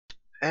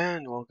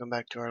And welcome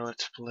back to our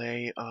Let's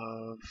Play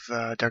of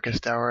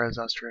Darkest Hour as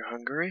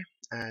Austria-Hungary.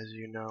 As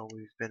you know,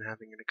 we've been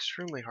having an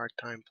extremely hard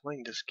time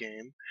playing this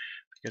game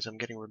because I'm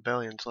getting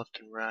rebellions left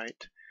and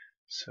right.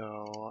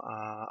 So,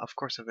 of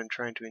course, I've been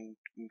trying to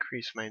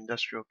increase my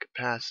industrial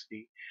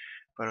capacity,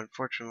 but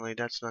unfortunately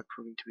that's not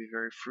proving to be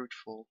very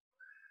fruitful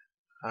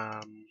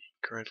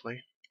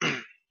currently.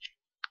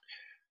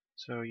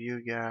 So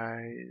you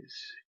guys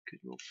could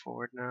move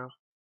forward now.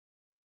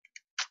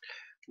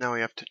 Now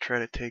we have to try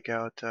to take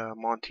out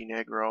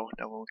Montenegro.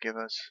 That will give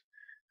us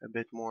a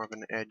bit more of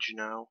an edge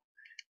now.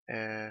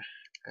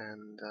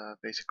 And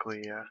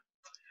basically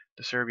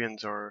the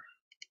Serbians are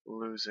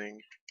losing,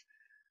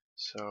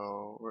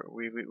 so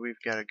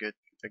we've got a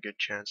good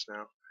chance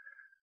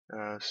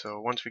now.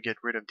 So once we get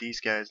rid of these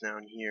guys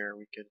down here,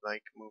 we could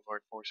like move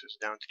our forces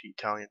down to the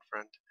Italian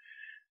front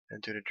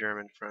and to the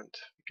German front,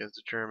 because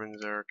the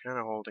Germans are kind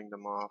of holding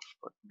them off,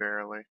 but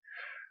barely.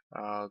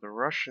 The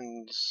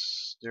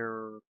Russians,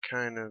 they're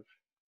kind of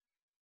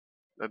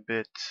a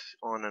bit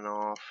on and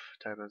off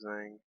type of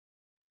thing,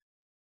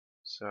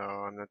 so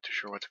I'm not too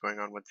sure what's going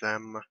on with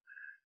them.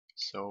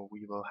 So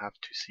we will have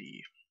to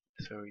see.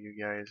 So you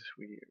guys,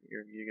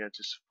 you guys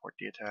just support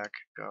the attack.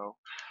 Go.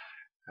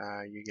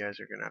 You guys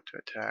are gonna have to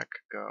attack.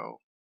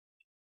 Go.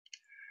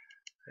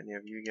 Any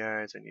of you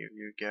guys, any of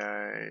you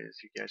guys,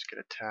 you guys could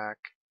attack,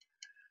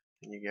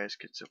 and you guys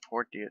could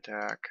support the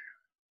attack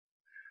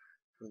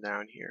from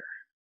down here.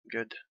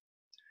 Good.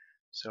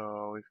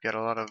 So we've got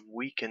a lot of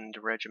weakened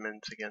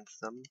regiments against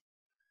them.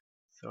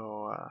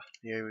 So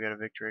yeah, we got a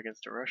victory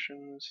against the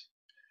Russians.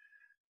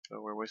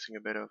 So we're wasting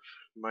a bit of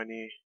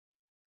money,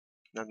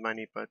 not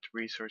money, but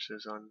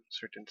resources on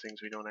certain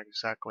things we don't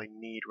exactly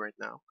need right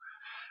now.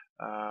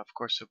 Of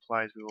course,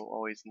 supplies we will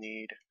always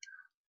need.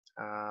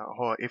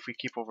 If we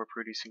keep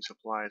overproducing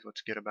supplies,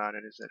 what's good about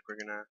it is that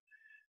we're gonna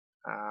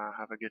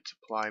have a good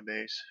supply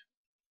base.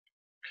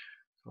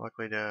 So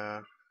luckily,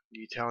 the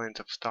Italians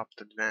have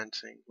stopped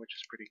advancing, which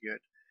is pretty good.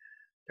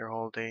 They're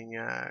holding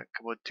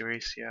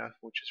Capodresia,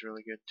 which is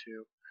really good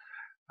too.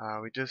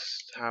 We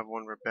just have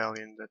one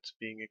rebellion that's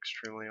being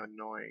extremely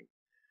annoying.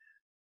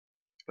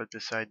 But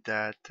beside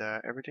that,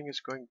 everything is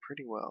going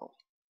pretty well.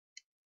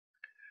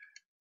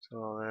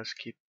 So let's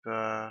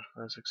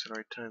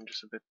accelerate time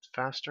just a bit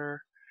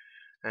faster,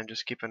 and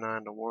just keep an eye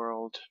on the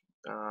world.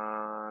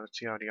 Let's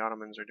see how the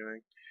Ottomans are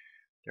doing.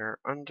 They're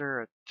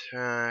under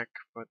attack,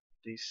 but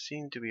they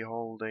seem to be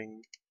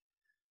holding.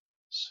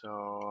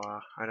 So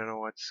I don't know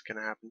what's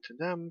gonna happen to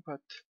them, but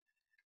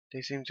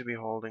they seem to be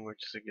holding,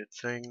 which is a good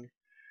thing.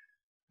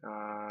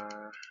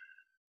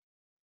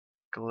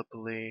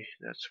 Gallipoli,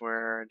 that's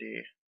where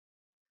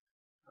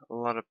a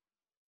lot of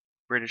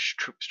British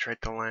troops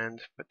tried to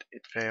land, but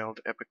it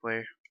failed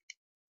epically.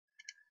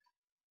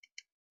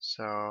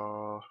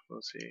 So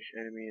we'll see.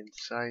 Enemy in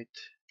sight.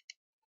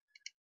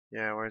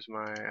 Yeah, where's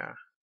my?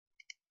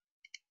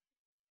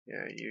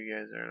 Yeah, you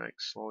guys are like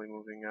slowly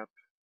moving up,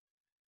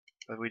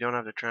 but we don't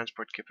have the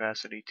transport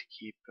capacity to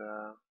keep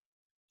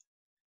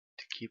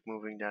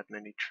moving that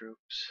many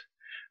troops.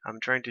 I'm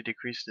trying to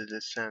decrease the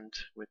descent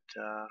with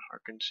our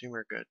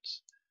consumer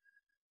goods.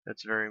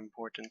 That's very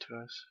important to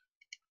us.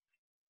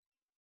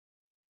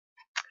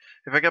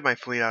 If I get my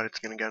fleet out, it's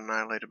going to get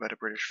annihilated by the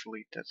British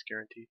fleet, that's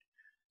guaranteed.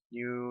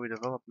 New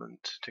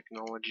development,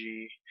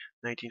 technology,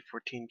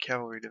 1914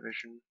 Cavalry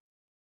Division.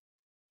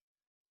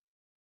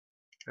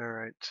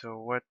 Alright, so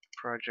what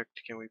project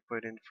can we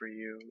put in for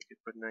you? We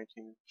could put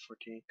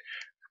 1914,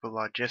 put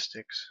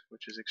logistics,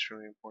 which is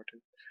extremely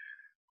important.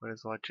 What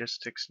does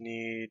logistics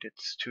need?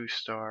 It's 2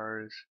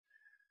 stars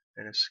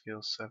and a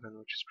skill 7,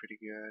 which is pretty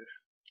good.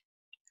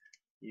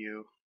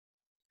 You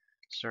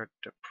start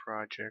the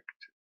project,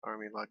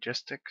 Army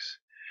Logistics.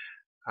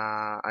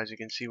 As you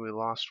can see, we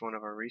lost one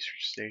of our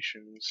research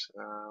stations.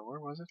 Where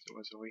was it? It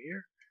was over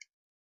here?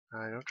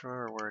 I don't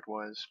remember where it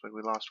was, but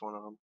we lost one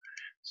of them.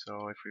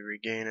 So if we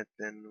regain it,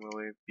 then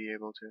we'll be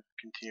able to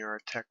continue our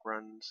tech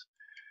runs.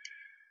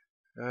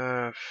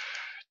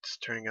 It's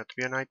turning out to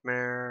be a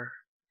nightmare.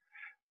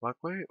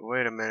 Luckily,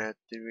 wait a minute,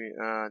 did we,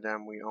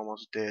 damn, we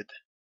almost did.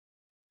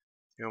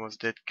 We almost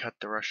did cut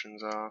the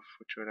Russians off,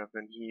 which would have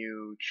been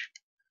huge.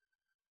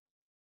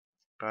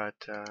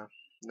 But,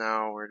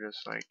 now we're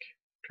just like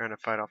trying to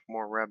fight off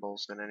more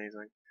rebels than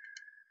anything.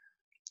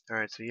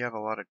 Alright, so you have a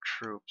lot of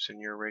troops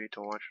and you're ready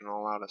to launch an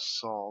all-out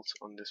assault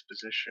on this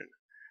position.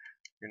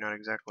 You're not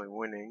exactly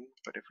winning,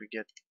 but if we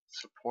get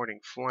supporting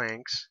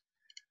flanks,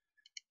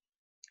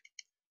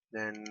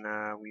 then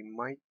we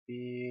might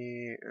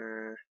be...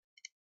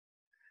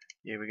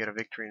 yeah, we got a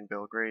victory in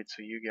Belgrade,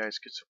 so you guys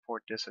could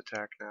support this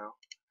attack now.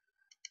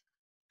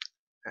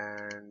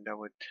 And that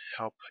would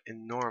help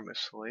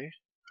enormously.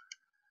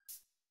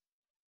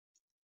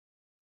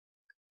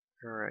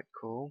 Alright,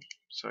 cool.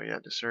 So yeah,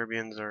 the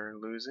Serbians are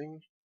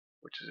losing,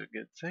 which is a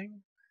good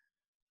thing.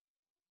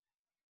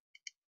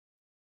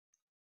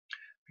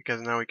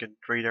 Because now we could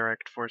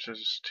redirect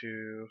forces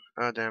to...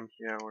 oh damn,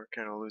 yeah, we're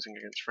kind of losing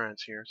against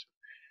France here. So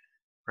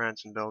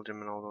France and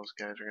Belgium and all those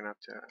guys are going to have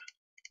to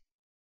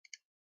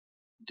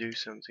do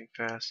something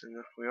fast, and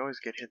we always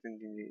get hit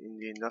in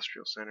the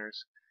industrial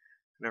centers.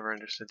 Never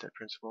understood that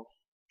principle.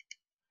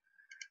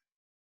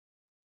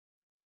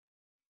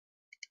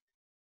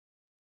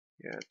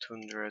 Yeah,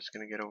 Tundra is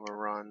gonna get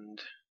overrun.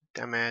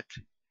 Damn it!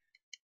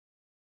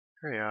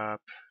 Hurry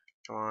up!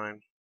 Come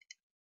on.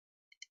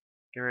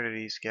 Get rid of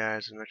these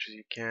guys as much as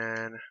you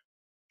can.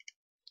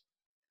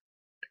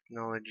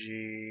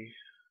 Technology.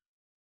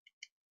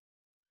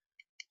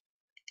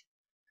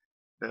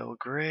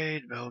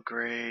 Belgrade,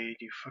 Belgrade,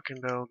 you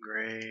fucking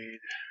Belgrade.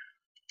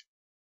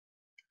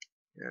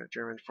 Yeah,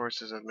 German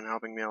forces have been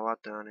helping me a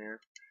lot down here.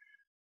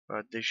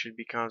 But they should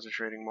be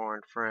concentrating more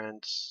on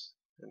France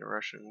and the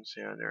Russians.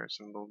 Yeah, there are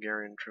some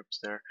Bulgarian troops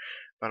there.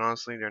 But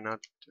honestly, they're not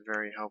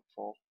very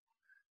helpful.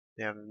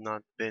 They have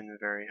not been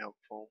very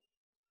helpful.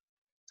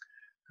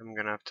 I'm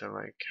gonna have to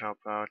like help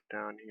out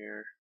down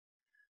here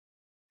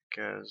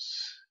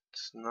because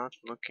it's not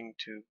looking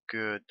too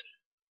good.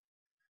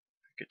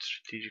 I could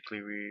strategically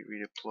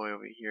redeploy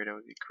over here. That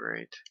would be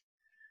great.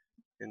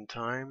 In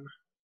time.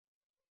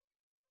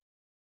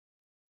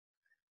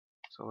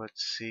 So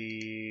let's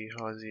see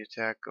how's the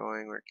attack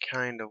going. We're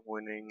kind of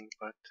winning,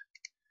 but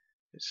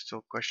it's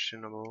still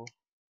questionable.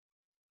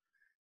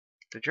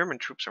 The German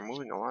troops are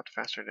moving a lot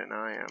faster than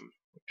I am,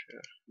 which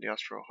the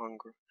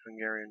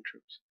Austro-Hungarian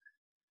troops.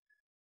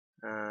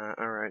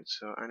 Alright,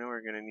 so I know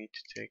we're gonna need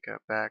to take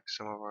back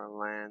some of our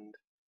land.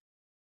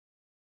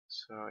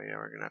 So yeah,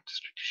 we're gonna have to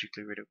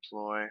strategically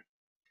redeploy.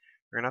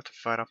 We're gonna have to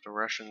fight off the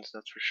Russians,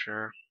 that's for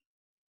sure.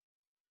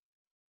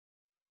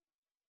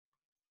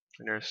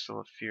 And there's still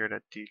a fear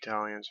that the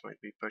Italians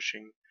might be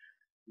pushing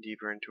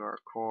deeper into our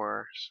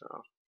core,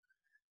 so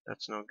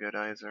that's no good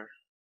either.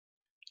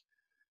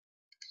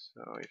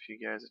 So if you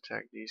guys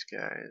attack these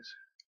guys,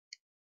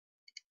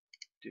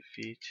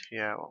 defeat,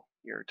 yeah, well,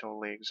 you're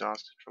totally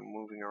exhausted from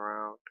moving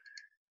around.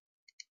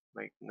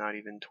 Like, not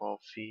even 12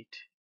 feet.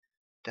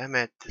 Damn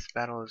it, this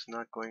battle is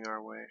not going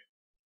our way.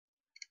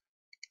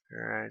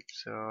 Alright,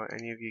 so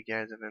any of you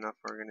guys have enough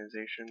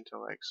organization to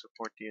like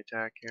support the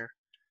attack here?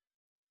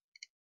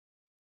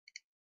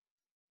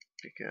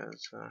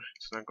 Because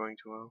it's not going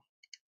too well.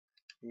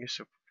 You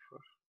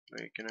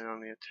can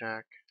only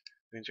attack.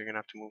 Means you're gonna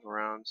have to move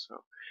around,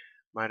 so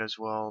might as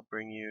well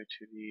bring you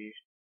to the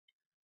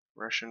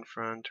Russian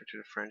front or to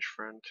the French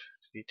front,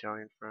 to the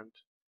Italian front.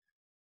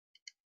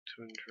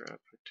 Tundra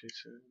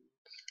partisans.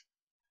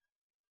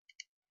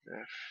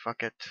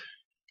 Fuck it.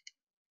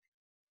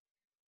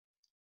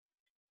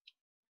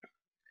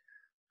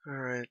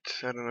 Alright,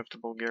 I don't know if the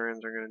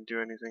Bulgarians are gonna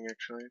do anything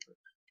actually, but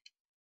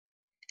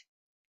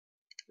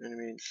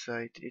enemy in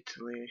sight,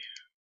 Italy.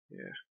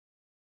 Yeah.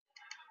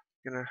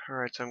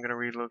 Alright, so I'm gonna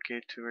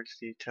relocate towards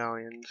the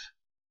Italians.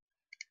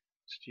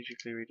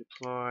 Strategically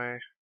redeploy.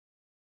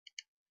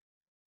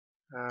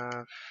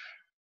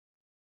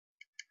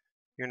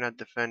 You're not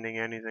defending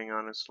anything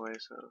honestly,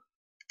 so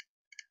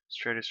let's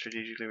try to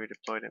strategically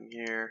redeploy them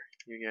here.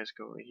 You guys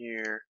go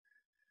here.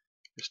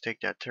 Just take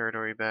that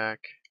territory back.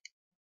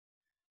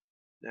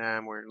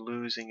 Damn, we're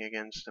losing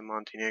against the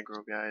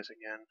Montenegro guys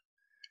again.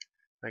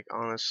 Like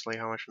honestly,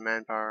 how much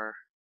manpower?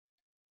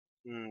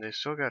 They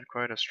still got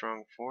quite a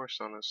strong force,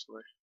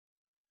 honestly.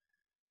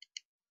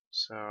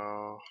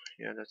 So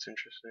yeah, that's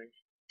interesting.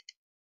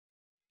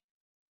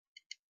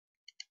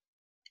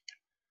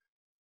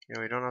 Yeah,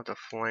 we don't have the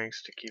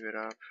flanks to keep it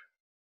up.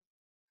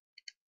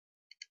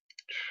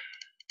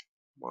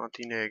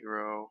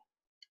 Montenegro.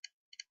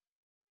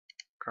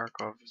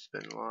 Kharkov has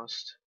been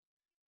lost.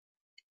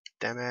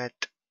 Damn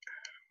it.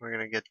 We're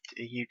gonna get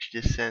a huge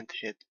descent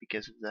hit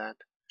because of that.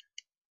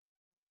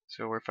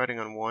 So we're fighting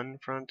on one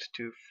front,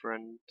 two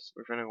fronts.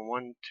 We're fighting on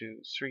 1,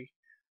 2, 3,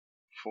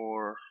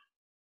 4,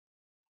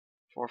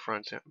 4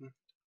 fronts. Yeah.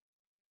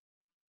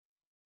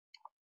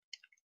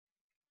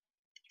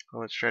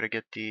 Well, let's try to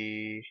get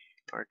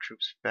our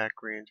troops back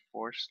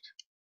reinforced.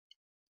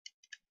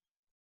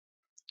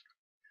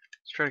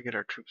 Let's try to get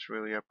our troops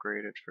really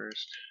upgraded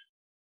first,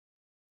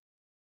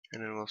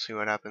 and then we'll see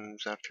what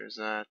happens after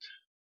that.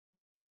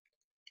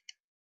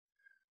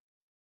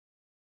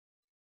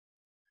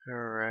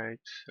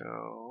 Alright,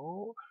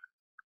 so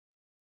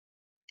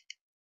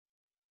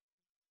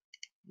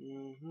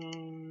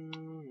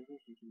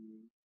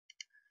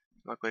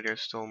luckily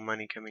there's still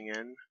money coming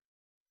in.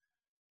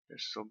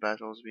 There's still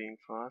battles being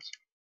fought.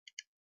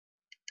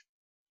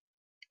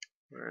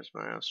 Where's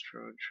my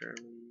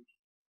Austro-German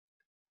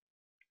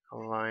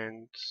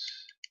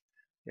alliance?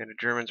 Yeah, the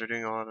Germans are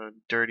doing a lot of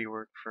dirty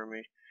work for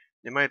me.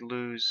 They might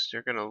lose.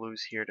 They're gonna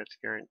lose here, that's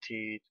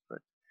guaranteed, but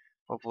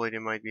hopefully they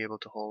might be able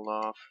to hold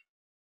off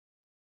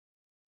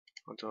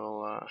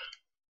until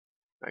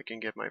I can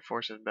get my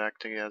forces back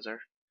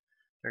together.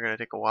 They're gonna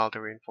take a while to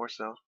reinforce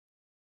though.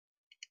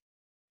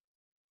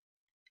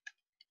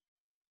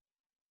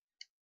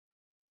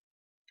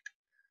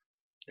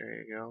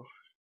 There you go.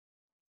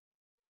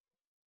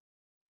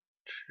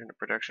 And the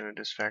production of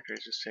this factory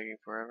is just taking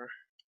forever.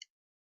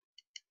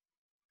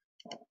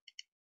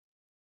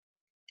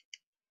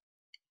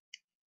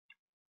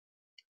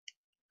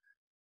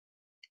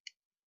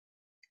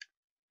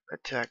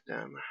 Attack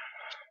them.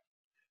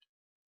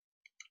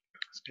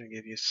 gonna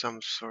give you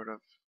some sort of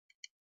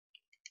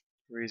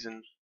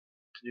reason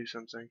to do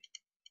something.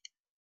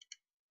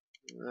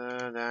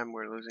 Damn,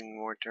 we're losing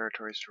more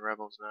territories to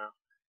rebels now.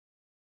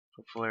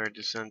 Hopefully our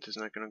descent is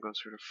not gonna go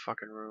through the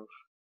fucking roof.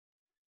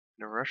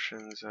 The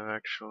Russians have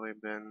actually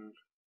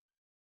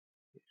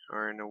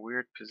are in a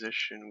weird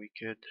position. We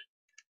could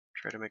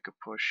try to make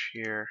a push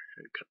here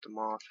and cut them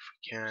off if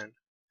we can.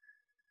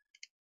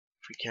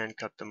 If we can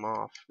cut them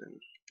off, then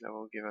that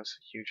will give us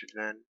a huge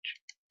advantage.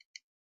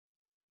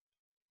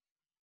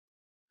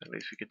 At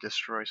least we could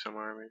destroy some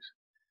armies.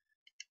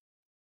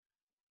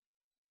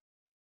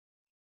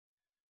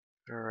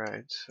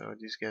 Alright, so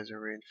these guys are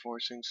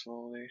reinforcing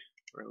slowly.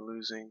 We're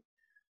losing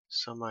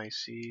some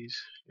ICs.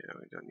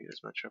 We don't need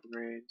as much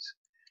upgrades.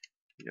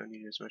 We don't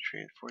need as much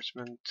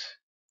reinforcement.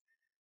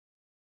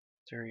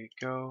 There you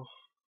go.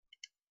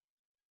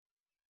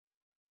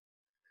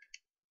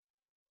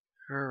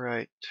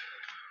 Alright,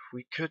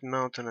 we could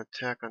mount an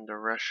attack on the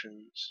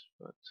Russians,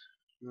 but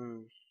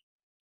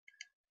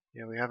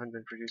yeah, we haven't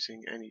been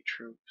producing any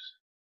troops.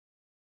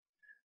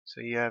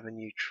 So you have a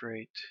new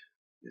trait.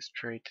 This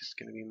trait is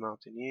going to be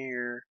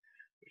Mountaineer,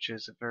 which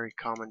is a very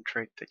common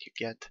trait that you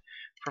get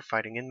for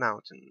fighting in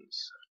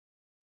mountains.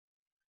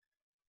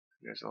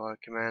 There's a lot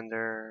of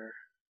Commander,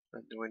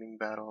 at the winning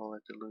battle,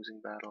 at the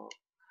losing battle.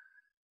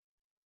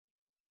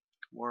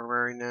 More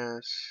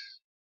wariness.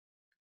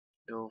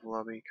 Dove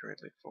lobby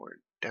currently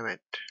forward. Damn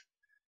it.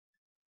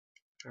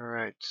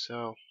 Alright,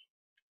 so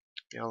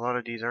yeah, a lot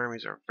of these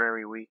armies are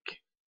very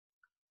weak.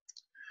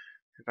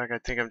 In fact, I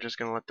think I'm just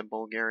gonna let the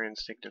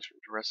Bulgarians take the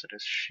rest of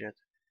this shit.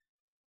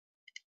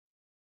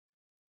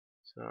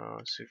 So,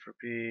 sue for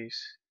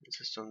peace,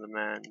 insist on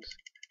demands.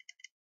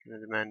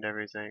 Gonna demand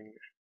everything.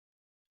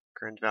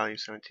 Current value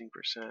 17%.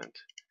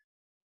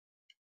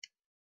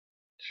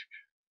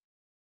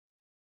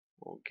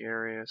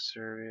 Bulgaria,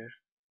 Serbia.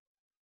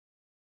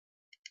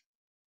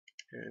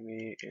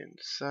 Enemy in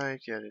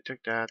sight. Yeah, they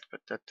took that,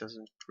 but that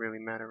doesn't really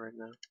matter right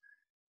now.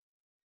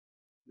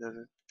 Does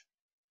it?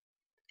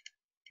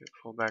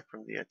 Pull back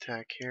from the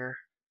attack here.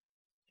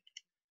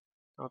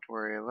 Don't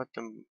worry, let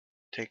them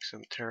take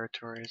some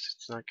territories.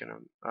 It's not gonna.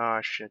 Ah,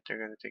 shit, they're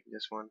gonna take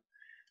this one.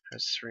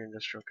 Has 3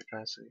 industrial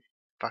capacity.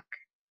 Fuck.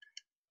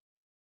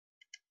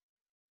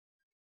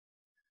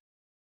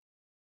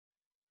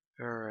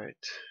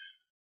 Alright.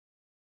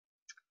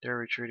 They're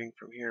retreating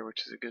from here,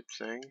 which is a good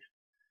thing.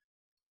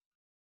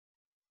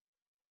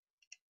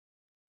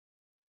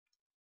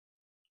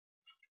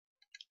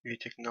 New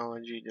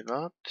technology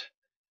developed.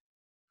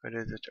 What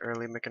is it?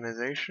 Early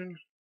mechanization.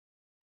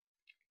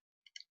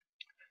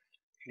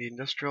 The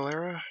industrial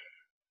era,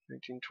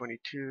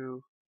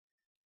 1922,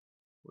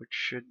 which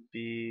should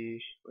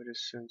be, what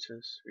is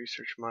census?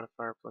 Research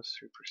modifier plus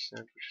 3%,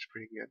 which is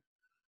pretty good.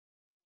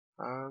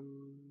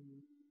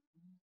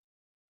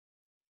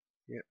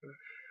 Yeah,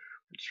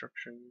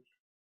 construction,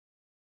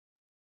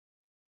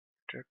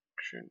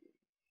 protection,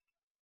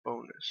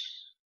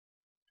 bonus.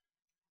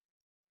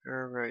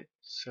 Alright,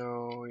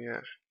 so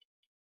yeah.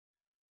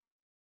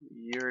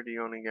 You're the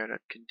only guy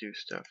that can do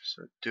stuff,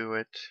 so do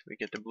it. We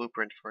get the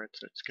blueprint for it,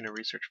 so it's gonna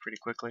research pretty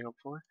quickly,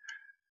 hopefully.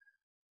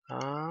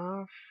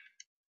 Alright,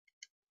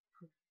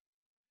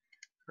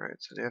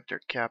 so they have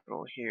their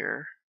capital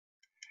here.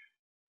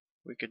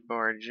 We could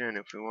barge in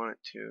if we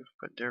wanted to,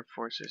 but their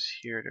forces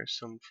here, there's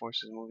some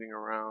forces moving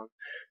around,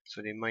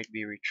 so they might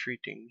be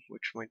retreating,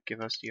 which might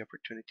give us the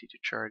opportunity to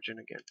charge in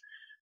again.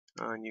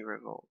 New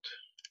revolt.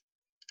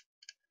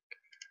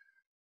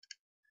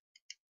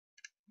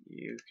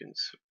 You can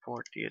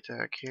support the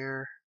attack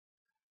here,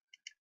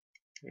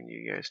 and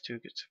you guys too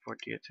can support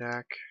the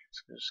attack.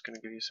 So I'm just going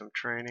to give you some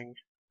training.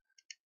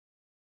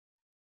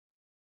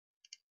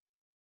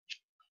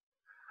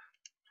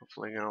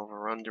 Hopefully going to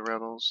overrun the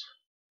rebels.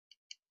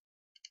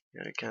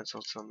 Gotta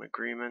cancel some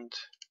agreement.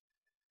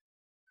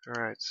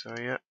 Alright, so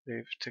yeah,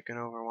 they've taken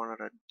over one of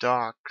the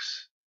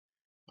docks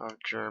of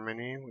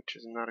Germany, which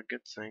is not a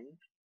good thing.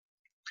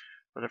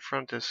 But the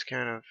front is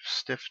kind of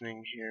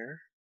stiffening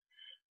here.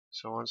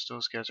 So once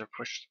those guys are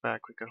pushed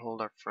back, we could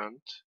hold our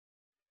front.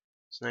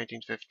 It's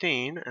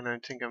 1915, and I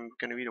think I'm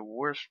going to be the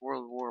worst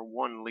World War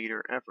I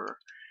leader ever.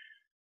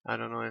 I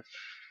don't know if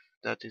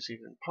that is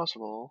even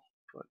possible,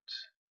 but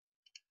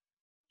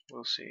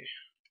we'll see.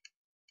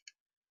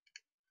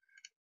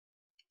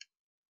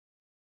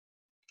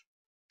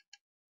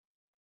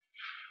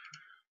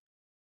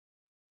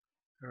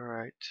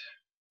 Alright.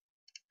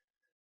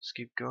 Let's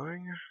keep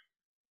going.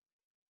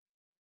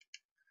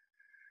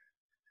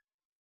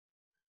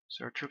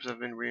 So our troops have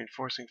been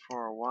reinforcing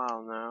for a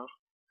while now.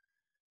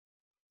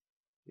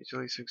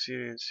 Italy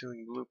succeeded in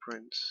stealing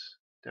blueprints.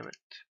 Damn it.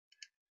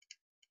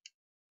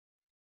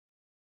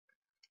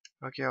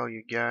 Okay, all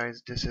you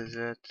guys, this is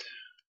it.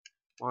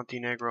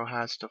 Montenegro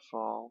has to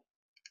fall.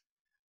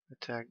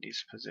 Attack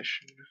this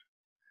position.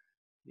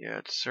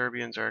 Yeah, the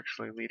Serbians are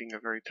actually leading a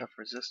very tough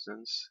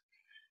resistance.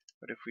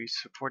 But if we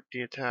support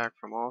the attack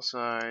from all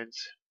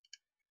sides,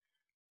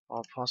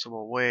 all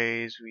possible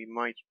ways, we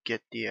might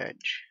get the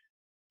edge.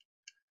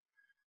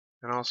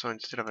 And also,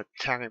 instead of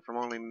attacking from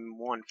only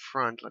one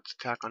front, let's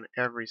attack on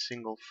every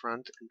single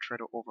front and try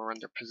to overrun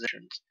their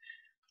positions.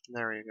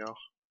 There you go.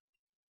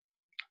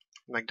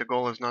 Like, the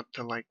goal is not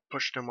to, like,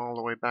 push them all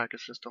the way back,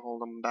 it's just to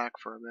hold them back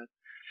for a bit.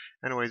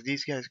 Anyways,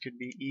 these guys could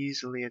be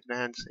easily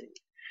advancing,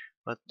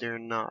 but they're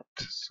not.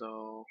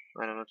 So,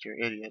 I don't know if you're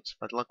idiots,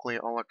 but luckily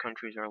all our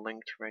countries are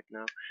linked right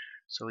now.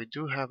 So we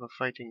do have a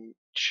fighting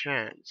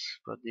chance,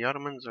 but the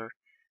Ottomans are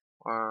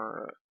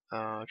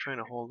trying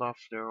to hold off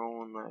their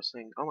own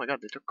thing. Oh my god,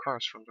 they took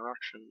cars from the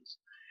Russians,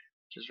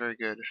 which is very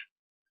good.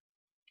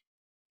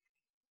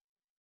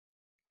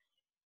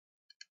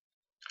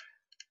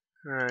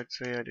 Alright,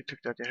 so yeah, they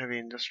took that heavy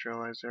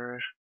industrialized area,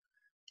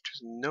 which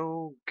is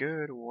no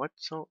good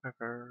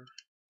whatsoever.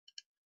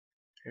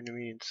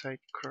 Enemy in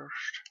sight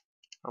crushed.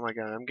 Oh my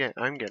god,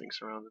 I'm getting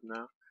surrounded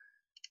now.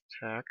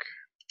 Attack.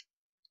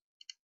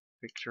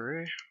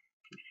 Victory.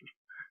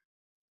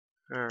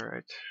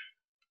 Alright.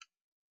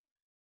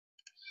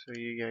 So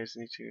you guys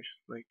need to,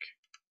 like,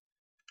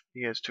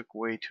 you guys took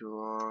way too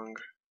long.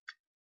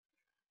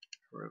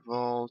 A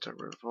revolt, a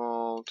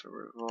revolt, a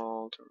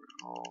revolt, a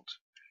revolt.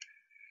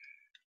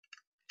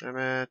 Damn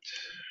it.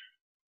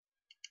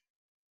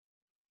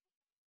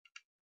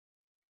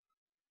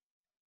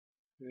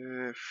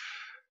 If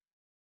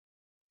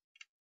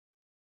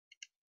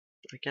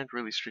I can't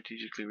really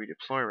strategically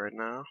redeploy right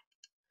now,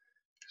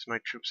 because my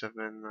troops have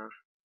been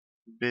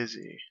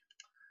busy.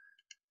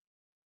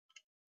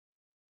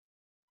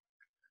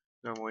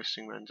 Now I'm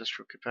wasting my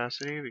industrial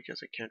capacity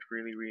because I can't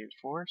really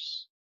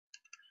reinforce.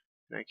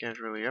 And I can't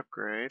really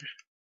upgrade.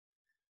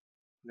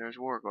 There's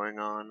war going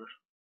on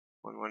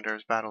when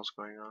there's battles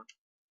going on.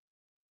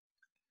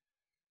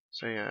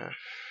 So yeah,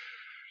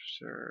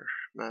 sir,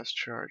 mass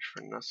charge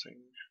for nothing.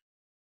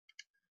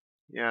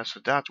 Yeah, so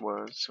that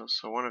was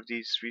so one of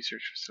these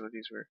research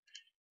facilities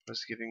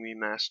was giving me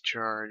mass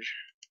charge.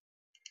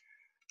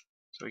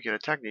 So we could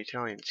attack the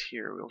Italians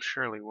here. We'll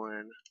surely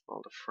win.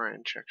 Well, the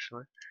French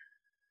actually.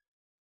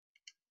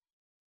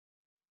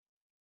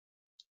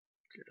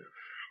 Good.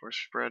 We're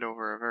spread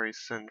over a very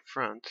thin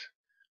front.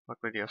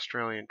 Luckily, the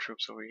Australian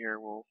troops over here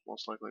will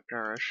most likely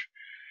perish.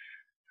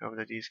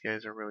 However, these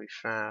guys are really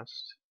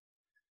fast.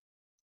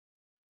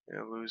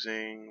 Yeah,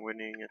 losing,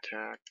 winning,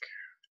 attack.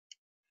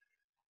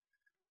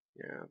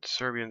 Yeah, the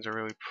Serbians are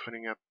really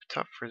putting up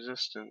tough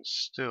resistance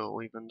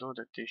still, even though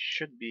that they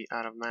should be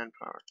out of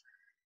manpower.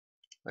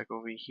 Like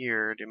over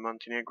here, the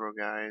Montenegro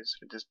guys,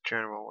 with this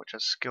general, which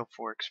has skill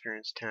 4,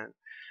 experience 10,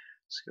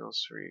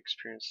 skills 3,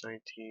 experience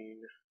 19,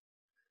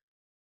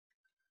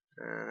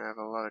 and I have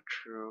a lot of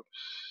troops.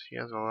 He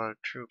has a lot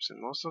of troops,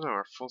 and most of them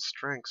are full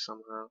strength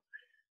somehow.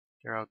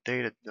 They're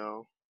outdated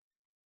though.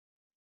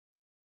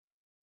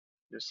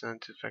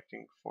 Descent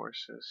affecting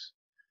forces.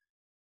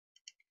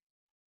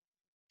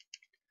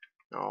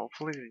 Now,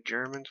 hopefully the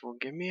Germans will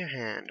give me a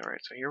hand.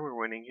 Alright, so here we're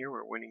winning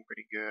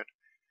pretty good.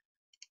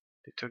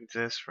 They took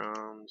this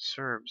from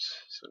Serbs,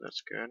 so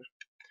that's good.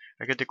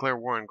 I could declare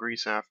war on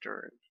Greece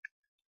after and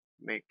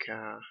make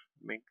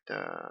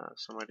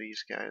some of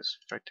these guys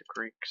fight the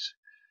Greeks.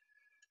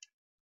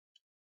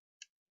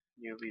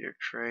 New leader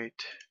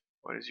trait.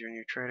 What is your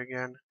new trait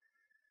again?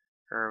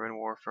 Urban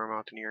Warfare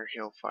Mountaineer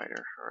Hill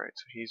Fighter. Alright,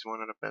 so he's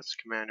one of the best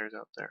commanders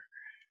out there.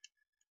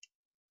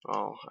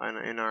 Well,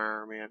 in our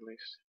army at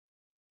least.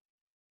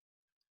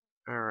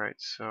 Alright,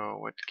 so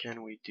what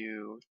can we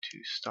do to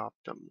stop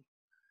them?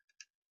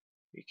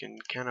 We can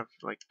kind of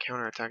like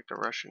counterattack the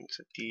Russians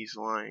at these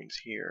lines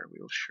here. We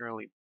will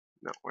surely...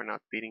 No, we're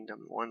not beating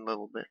them one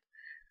little bit.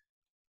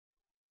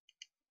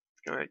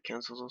 Alright,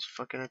 cancel those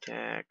fucking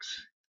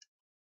attacks.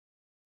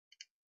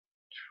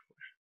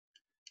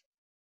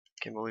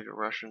 Can't believe the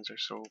Russians are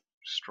so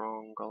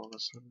strong all of a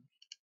sudden.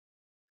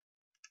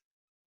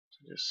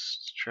 So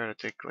just try to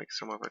take like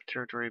some of our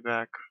territory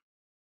back.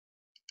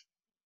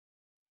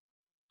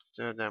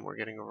 Instead of them, we're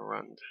getting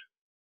overrun.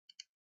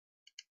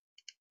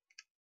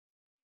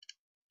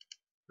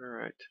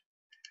 Alright.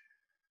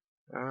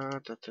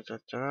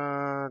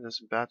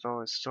 This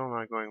battle is still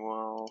not going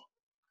well.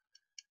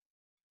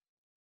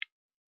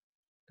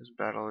 This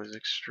battle is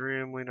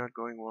extremely not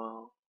going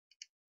well.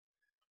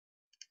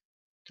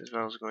 This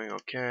battle's going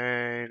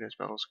okay. This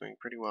battle's going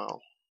pretty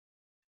well.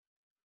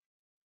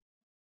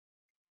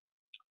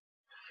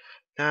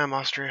 Damn,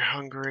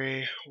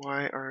 Austria-Hungary.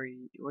 Why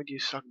do you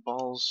suck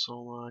balls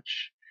so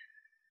much?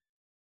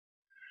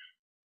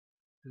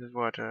 This is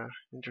what,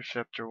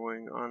 interceptor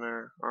wing on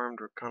our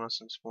armed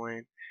reconnaissance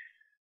plane.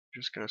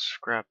 I'm just gonna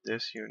scrap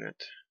this unit.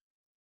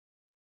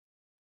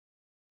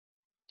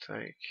 It's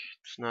like,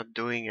 it's not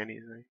doing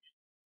anything.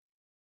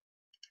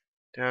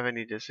 Do you have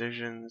any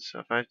decisions?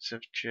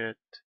 Offensive jet.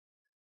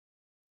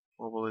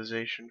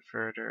 Mobilization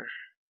further.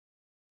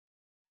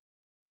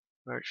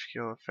 Large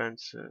scale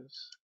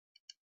offenses.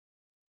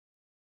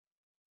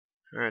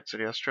 Alright, so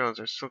the Australians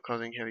are still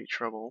causing heavy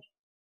trouble.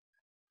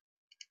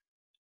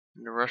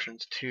 And the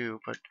Russians too,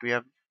 but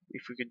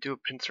if we could do a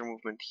pincer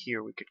movement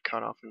here, we could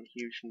cut off a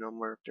huge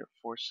number of their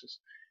forces,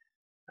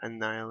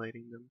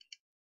 annihilating them.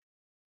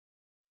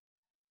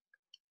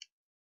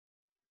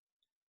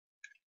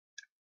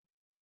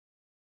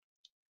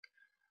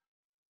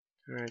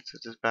 Alright, so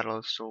this battle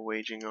is still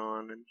waging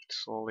on, and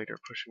slowly they're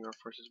pushing our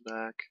forces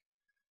back.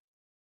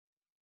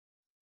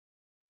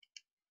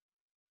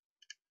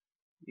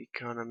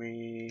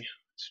 Economy,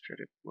 let's try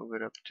to move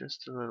it up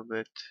just a little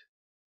bit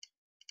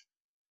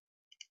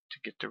to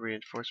get the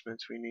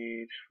reinforcements we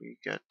need. We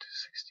got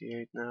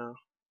 68 now.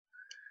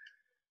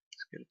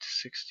 Let's get it to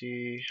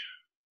 60.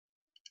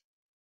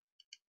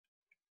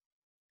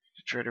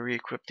 To try to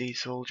re-equip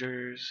these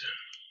soldiers.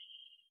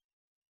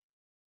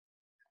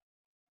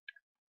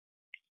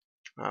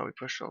 We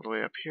pushed all the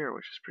way up here,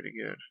 which is pretty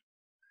good.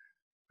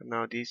 But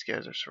now these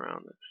guys are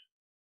surrounded,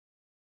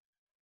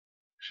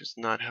 which is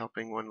not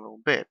helping one little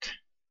bit.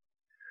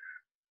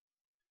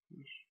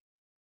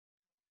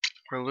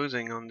 We're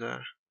losing on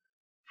the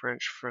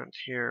French front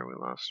here. We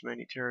lost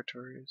many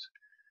territories.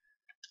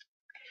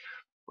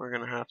 We're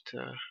gonna have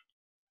to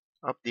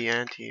up the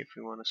ante if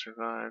we want to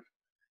survive.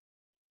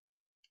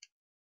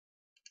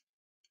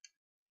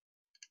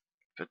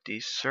 But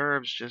these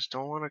Serbs just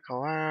don't want to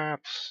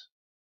collapse.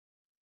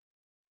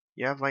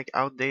 You have like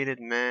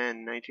outdated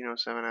men.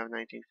 1907 out of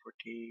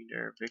 1914.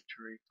 Their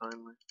victory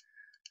finally.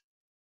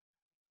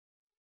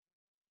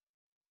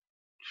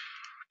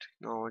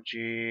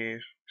 Technology.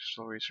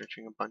 Still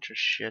researching a bunch of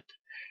shit.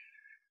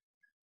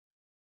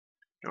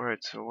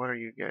 Alright, so what are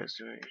you guys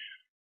doing?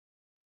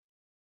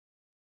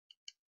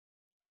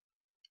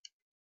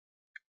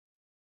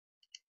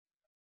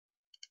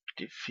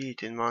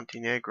 Defeat in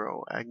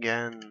Montenegro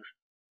again.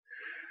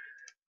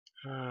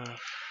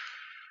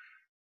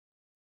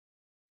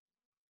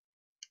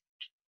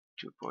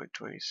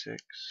 2.26.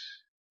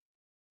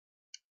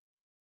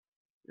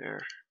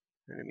 There.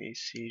 Enemy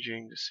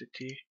sieging the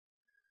city.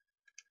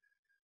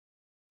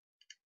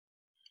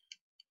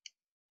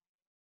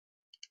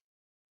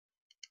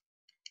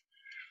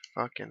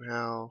 Fucking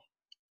hell.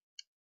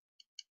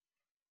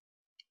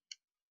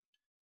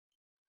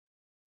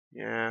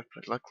 Yeah,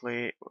 but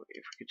luckily, if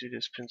we could do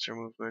this pincer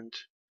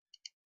movement,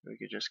 we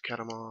could just cut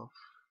them off.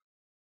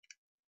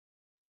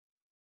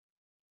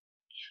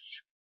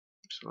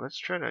 So let's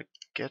try to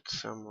get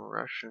some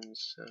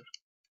Russians.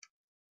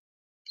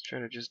 Let's try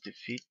to just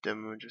defeat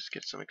them and just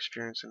get some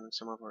experience in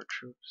some of our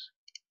troops.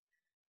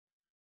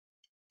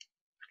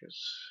 Because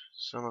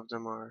some of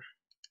them are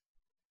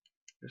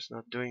just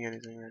not doing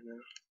anything right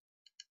now.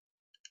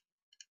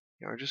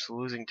 Yeah, we're just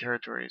losing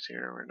territories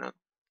here. We're not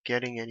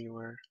getting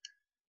anywhere.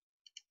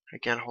 I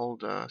can't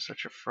hold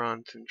such a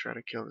front and try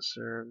to kill the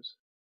Serbs.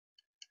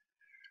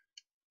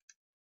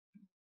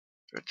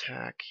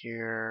 Attack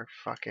here.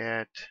 Fuck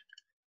it.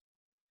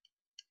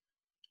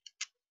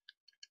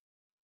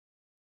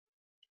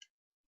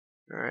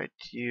 Alright,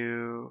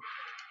 you.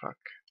 Fuck.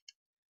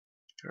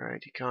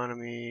 Alright,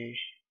 economy.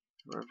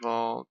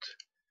 Revolt.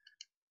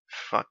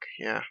 Fuck,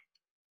 yeah.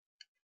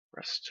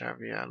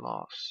 Restavia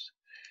lost.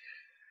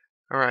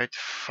 Alright,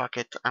 fuck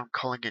it. I'm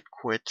calling it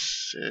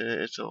quits.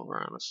 It's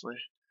over, honestly.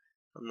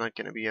 I'm not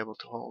gonna be able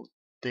to hold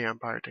the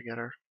Empire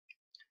together.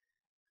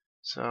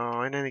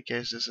 So, in any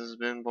case, this has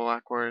been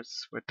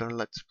Blackworth with the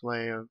Let's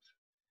Play of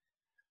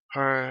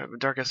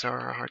Darkest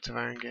Hour Hearts of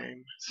Iron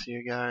game. See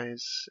you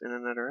guys in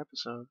another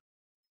episode.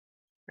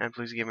 And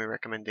please give me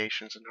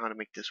recommendations on how to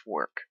make this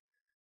work.